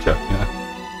in the future, you know?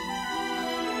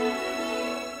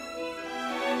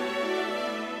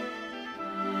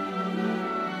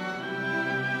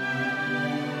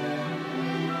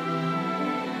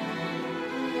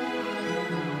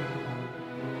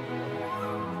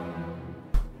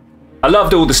 I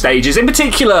loved all the stages, in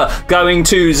particular going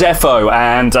to Zepho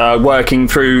and working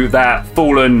through that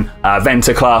fallen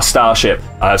Venter-class starship,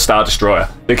 Star Destroyer,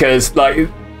 because like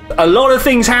a lot of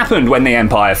things happened when the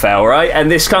Empire fell, right?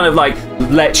 And this kind of like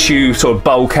lets you sort of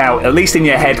bulk out, at least in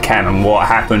your head canon, what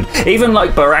happened. Even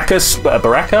like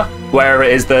Baraka, where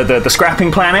it is the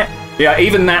scrapping planet. Yeah,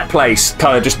 even that place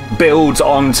kind of just builds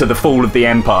onto the fall of the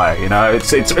Empire. You know,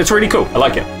 it's really cool. I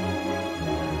like it.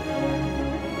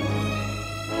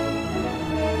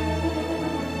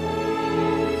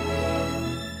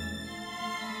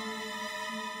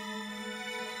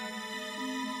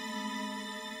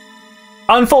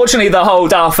 Unfortunately, the whole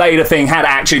Darth Vader thing had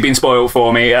actually been spoiled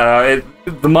for me.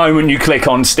 The moment you click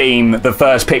on Steam, the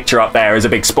first picture up there is a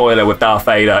big spoiler with Darth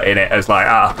Vader in it. It's like,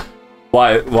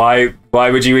 why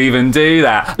would you even do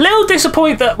that? Little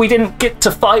disappointed that we didn't get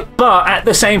to fight, but at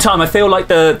the same time, I feel like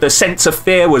the sense of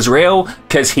fear was real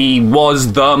because he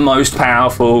was the most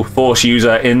powerful Force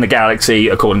user in the galaxy,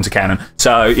 according to canon.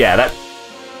 So yeah, that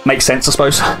makes sense, I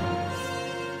suppose.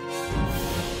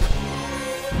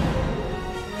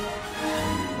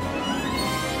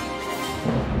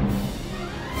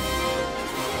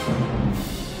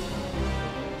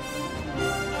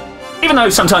 even though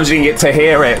sometimes you didn't get to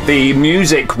hear it, the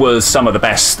music was some of the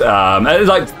best.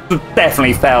 Like,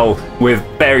 definitely fell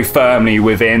very firmly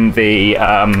within the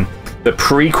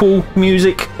prequel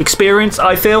music experience,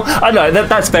 I feel. I know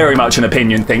that's very much an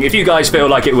opinion thing. If you guys feel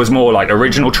like it was more like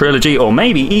original trilogy or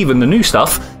maybe even the new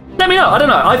stuff, let me know. I don't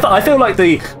know. I feel like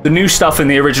the new stuff in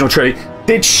the original trilogy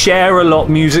did share a lot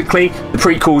musically. The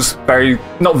prequels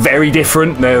not very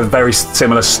different. They're very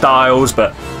similar styles,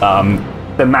 but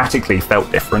thematically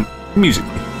felt different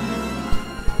musically.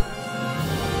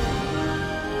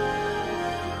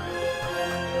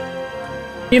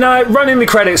 You know, running the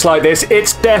credits like this,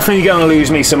 it's definitely going to lose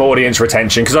me some audience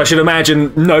retention, because I should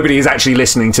imagine nobody is actually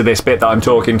listening to this bit that I'm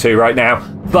talking to right now.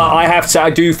 But I have to say, I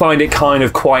do find it kind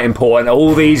of quite important.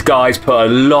 All these guys put a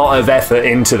lot of effort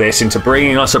into this, into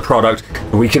bringing us a product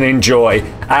that we can enjoy.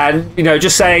 And, you know,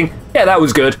 just saying, yeah, that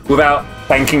was good, without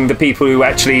thanking the people who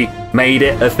actually made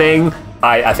it a thing,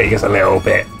 I think it's a little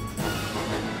bit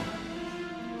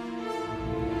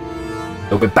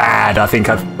bad, I think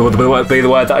would be the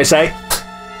word that I say.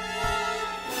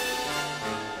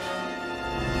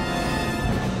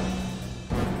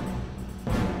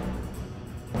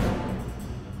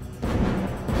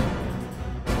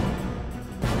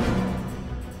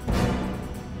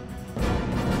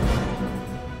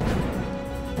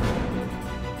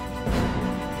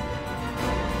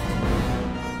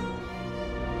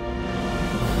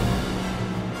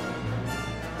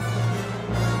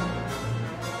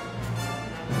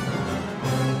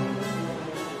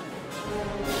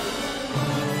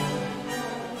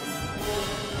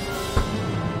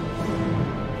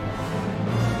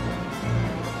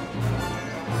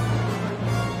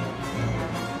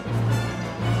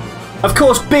 Of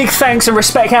course, big thanks and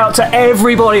respect out to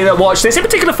everybody that watched this. In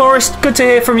particular, Forrest, good to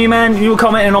hear from you, man. You were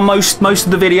commenting on most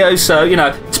of the videos, so, you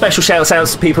know, special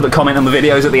shout-outs to people that comment on the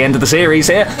videos at the end of the series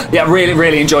here. Yeah,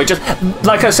 really enjoyed. Just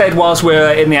like I said, whilst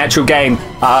we're in the actual game,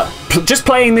 just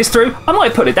playing this through, I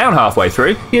might put it down halfway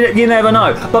through. You never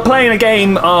know. But playing a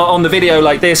game on the video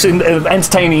like this and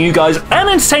entertaining you guys and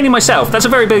entertaining myself, that's a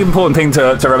very big important thing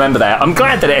to remember there. I'm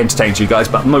glad that it entertains you guys,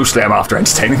 but mostly I'm after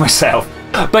entertaining myself.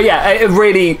 But yeah, it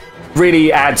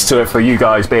really adds to it for you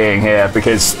guys being here,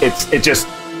 because it just,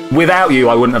 without you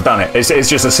I wouldn't have done it. It's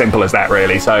just as simple as that,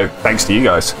 really. So thanks to you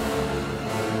guys.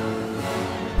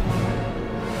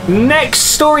 Next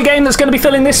story game that's going to be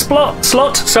filling this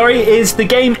slot is the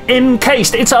game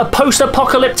Encased. It's a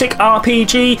post-apocalyptic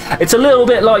RPG. It's a little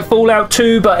bit like Fallout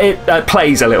 2, but it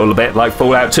plays a little bit like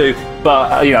Fallout 2,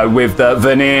 but you know, with the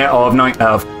veneer of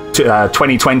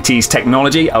 2020s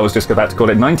technology. I was just about to call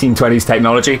it 1920s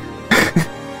technology.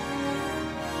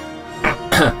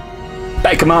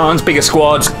 Better commands, bigger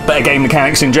squads, better game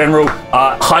mechanics in general.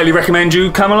 Highly recommend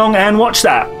you come along and watch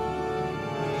that.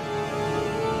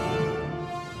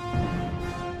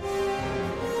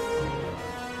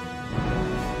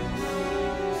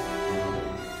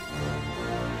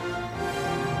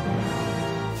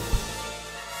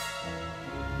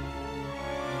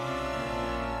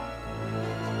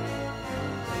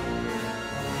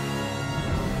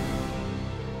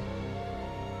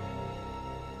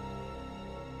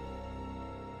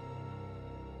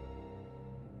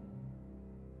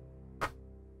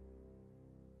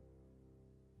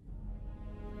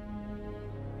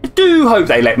 Do hope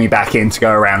they let me back in to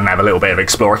go around and have a little bit of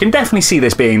explore. I can definitely see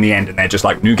this being the end, and they're just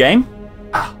like, new game?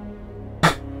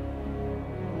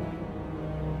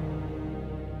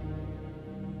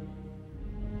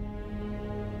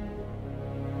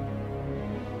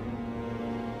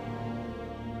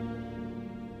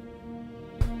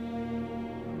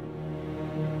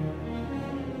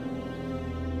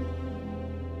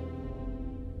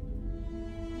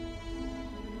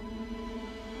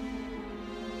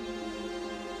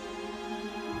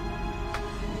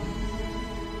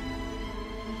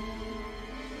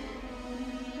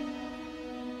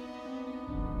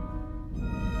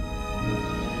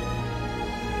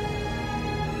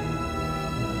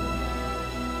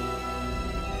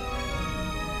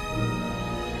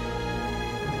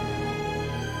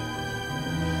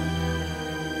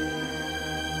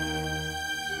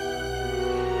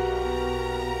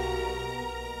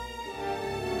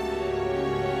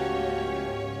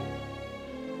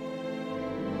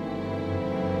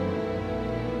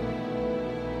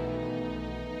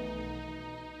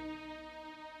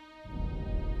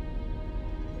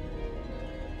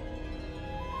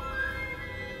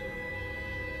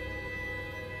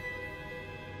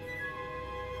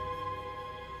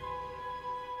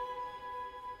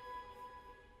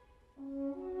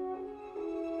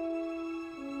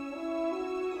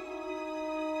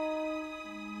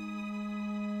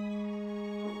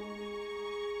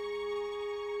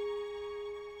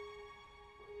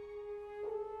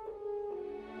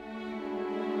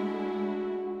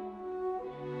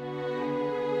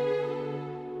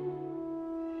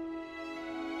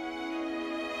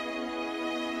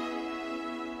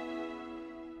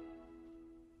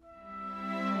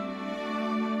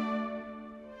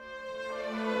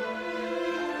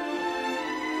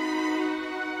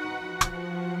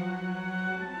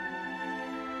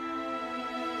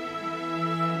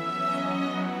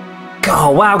 Oh,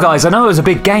 wow, guys, I know it was a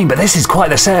big game, but this is quite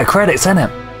the set of credits, isn't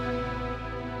it?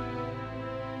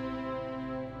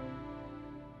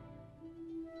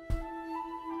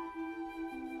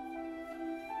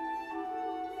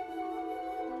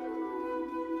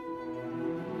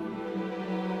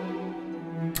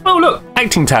 Oh, look,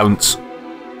 acting talents.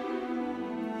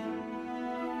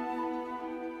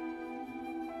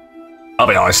 I'll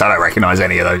be honest, I don't recognise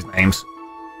any of those names.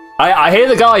 I hear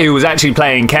the guy who was actually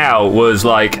playing Cal was,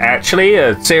 like, actually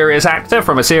a serious actor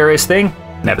from a serious thing.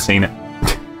 Never seen it.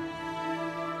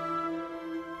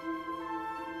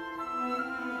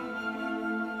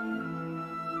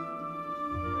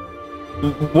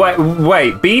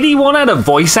 Wait, BD1 had a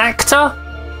voice actor?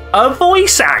 A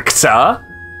voice actor?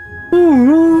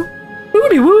 Ooh,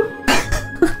 woody whoop.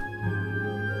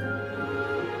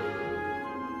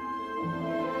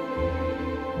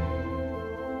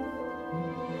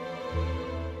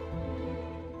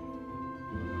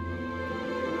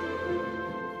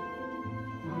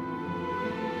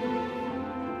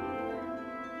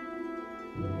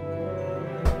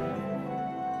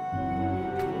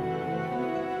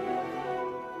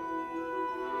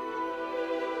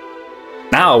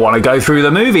 Now I want to go through the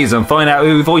movies and find out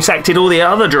who voice acted all the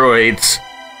other droids.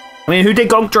 I mean, who did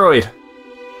Gonk Droid?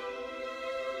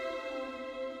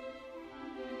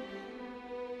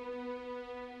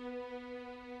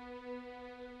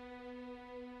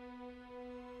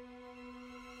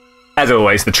 As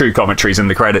always, the true commentary's in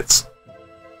the credits.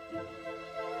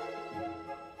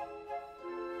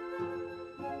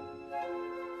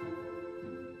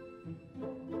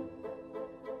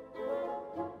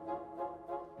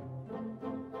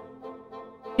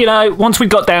 You know, once we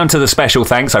got down to the special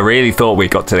thanks, I really thought we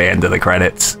got to the end of the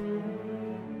credits.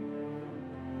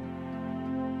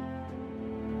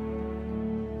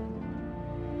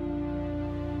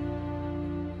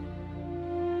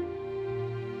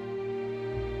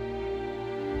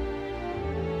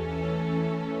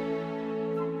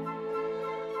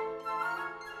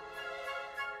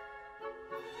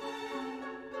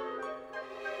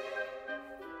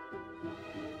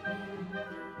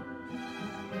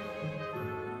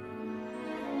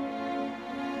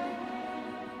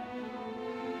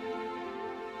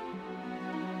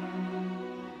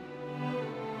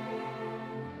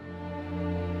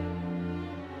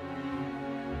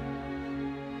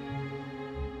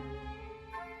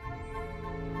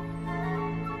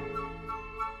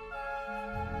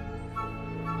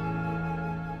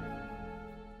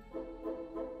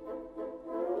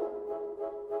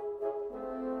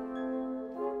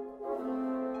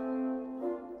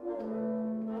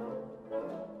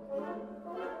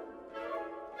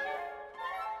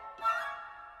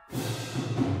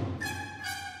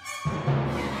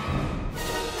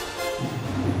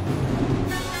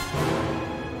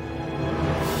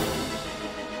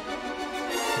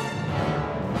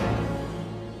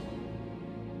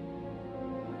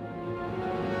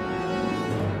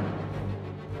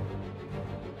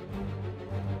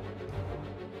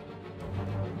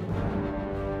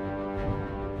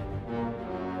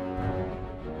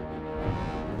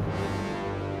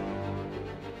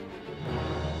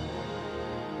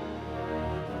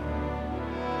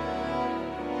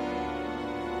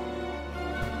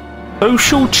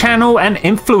 Social channel and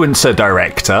influencer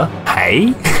director?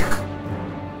 Hey?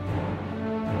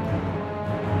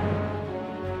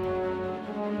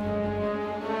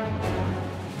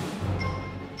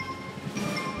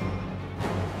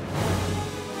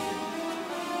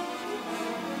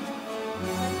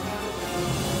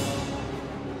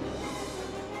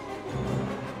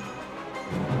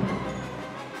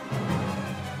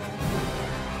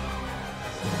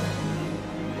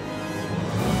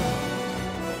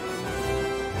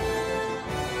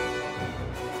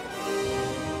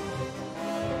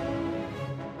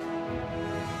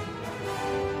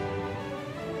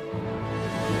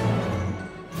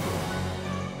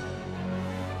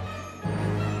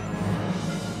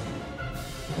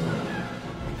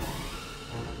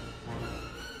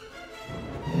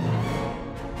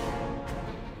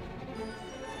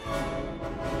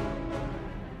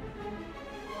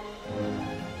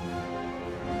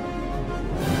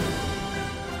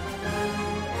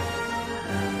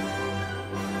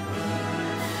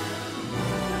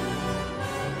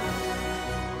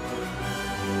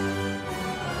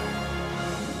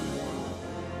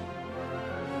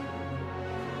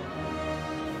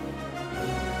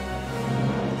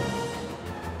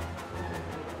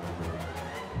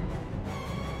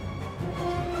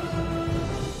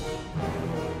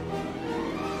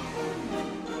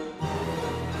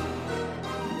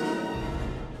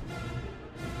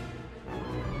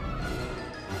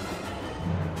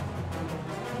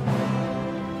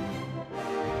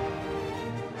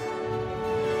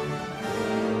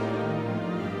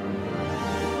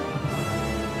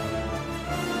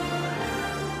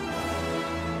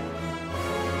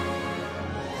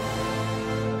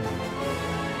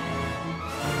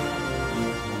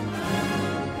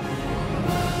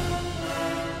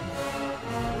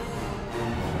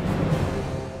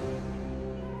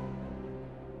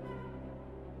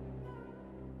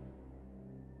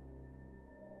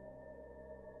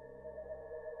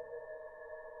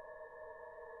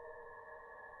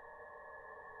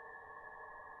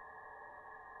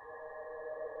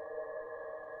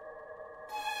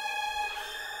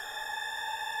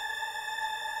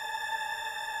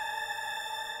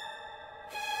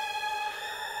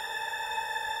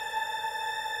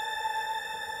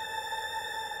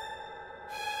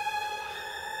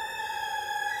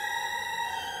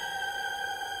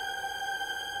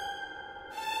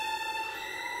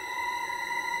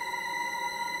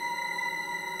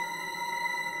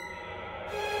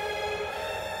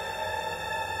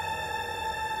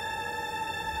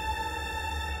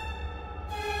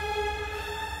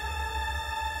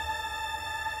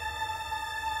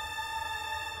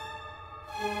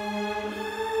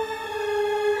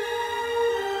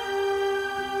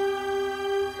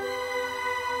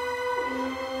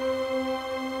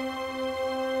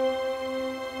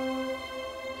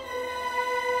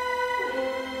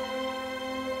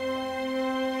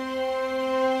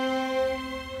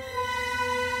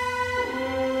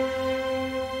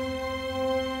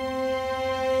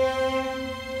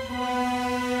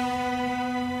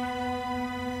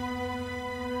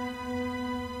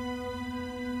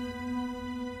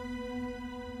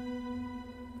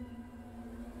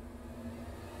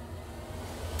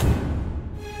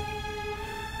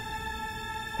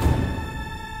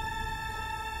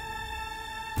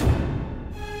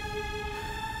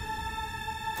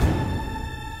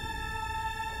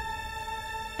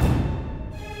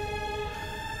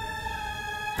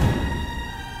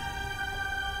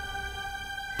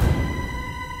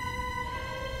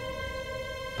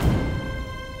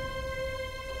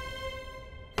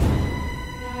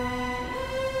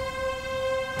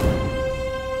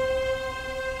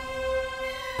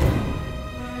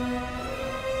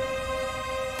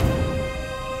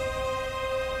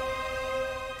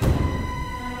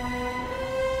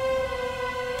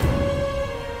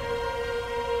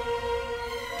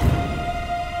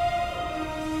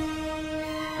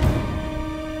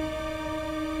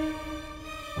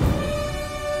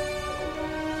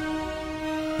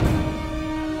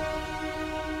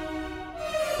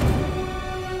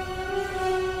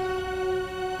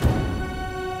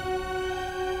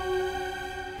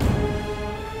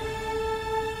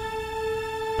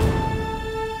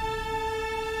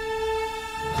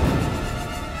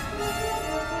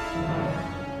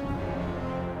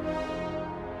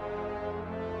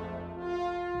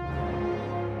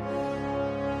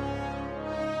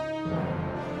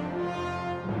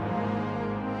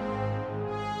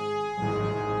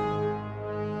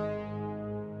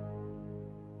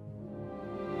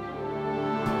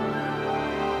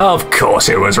 Of course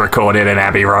it was recorded in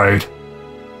Abbey Road.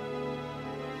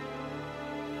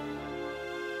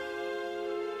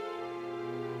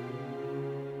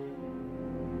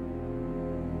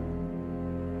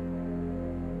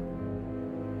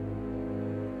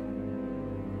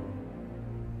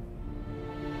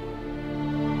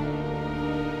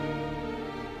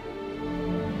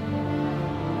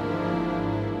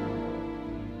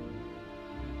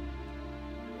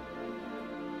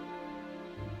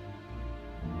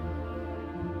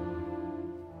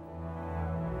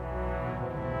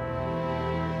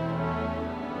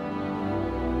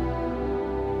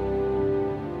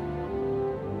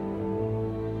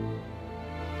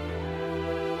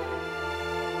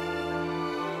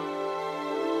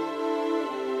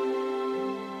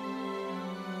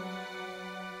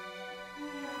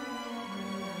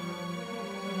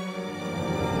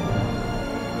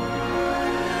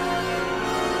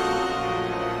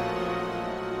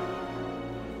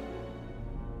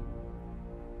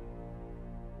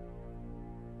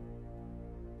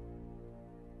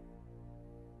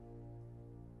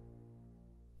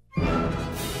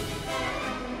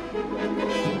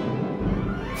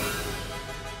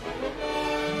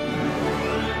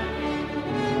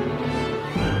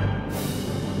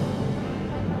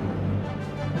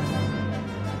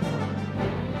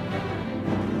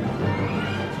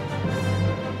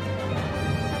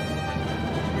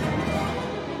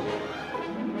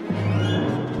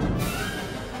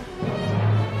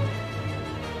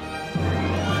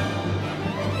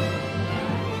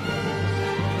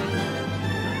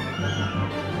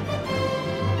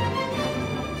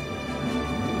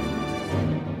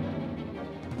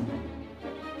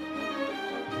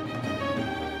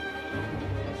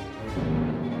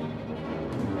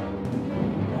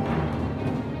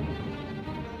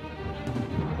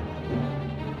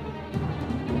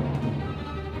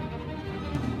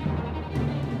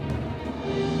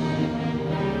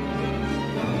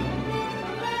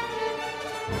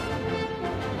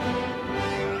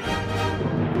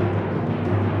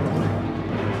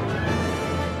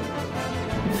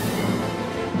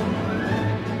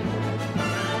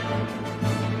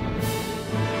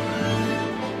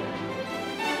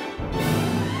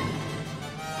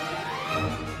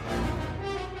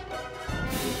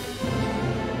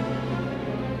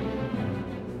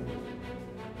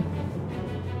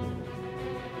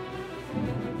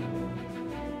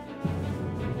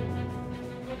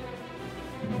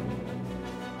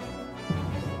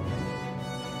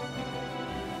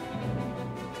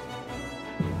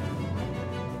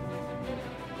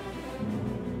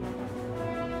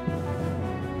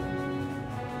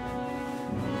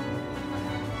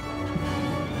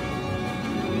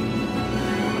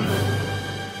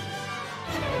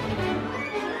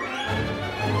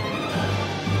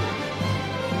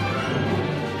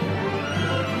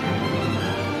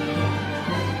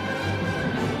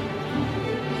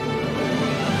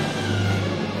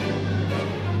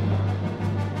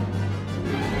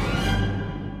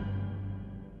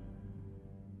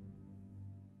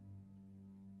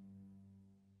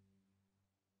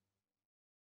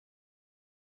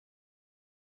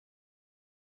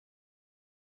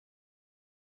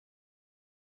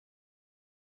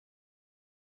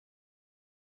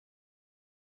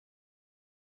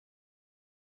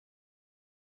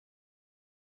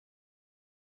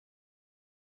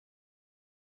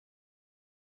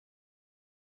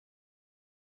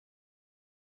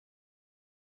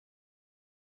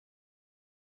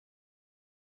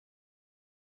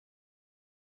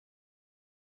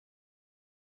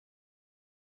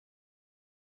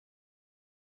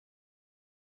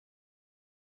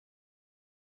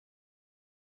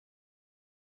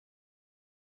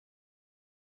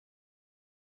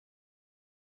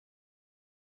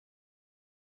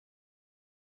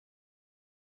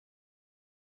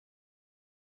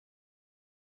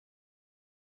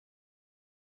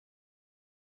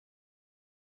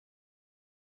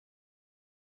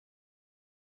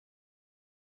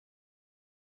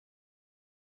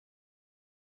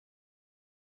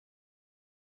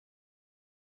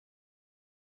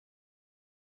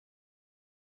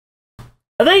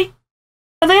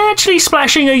 Are they actually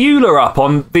splashing a Eula up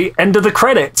on the end of the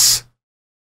credits?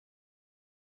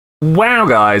 Wow,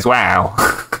 guys, wow.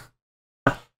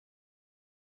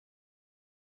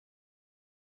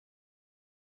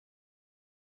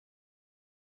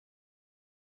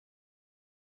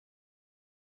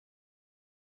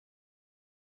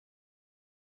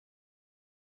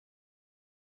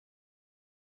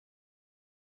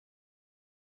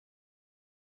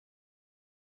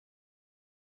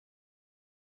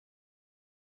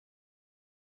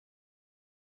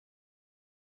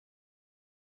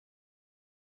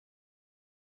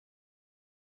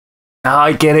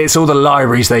 I get it. It's all the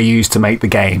libraries they use to make the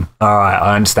game. All right,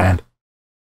 I understand.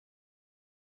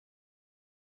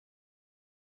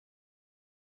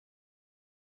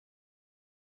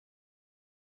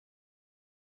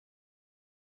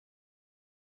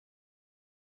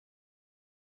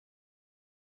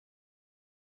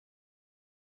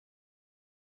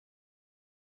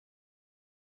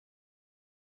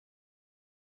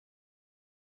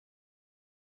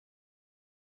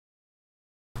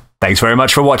 Thanks very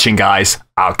much for watching, guys.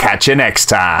 I'll catch you next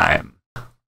time.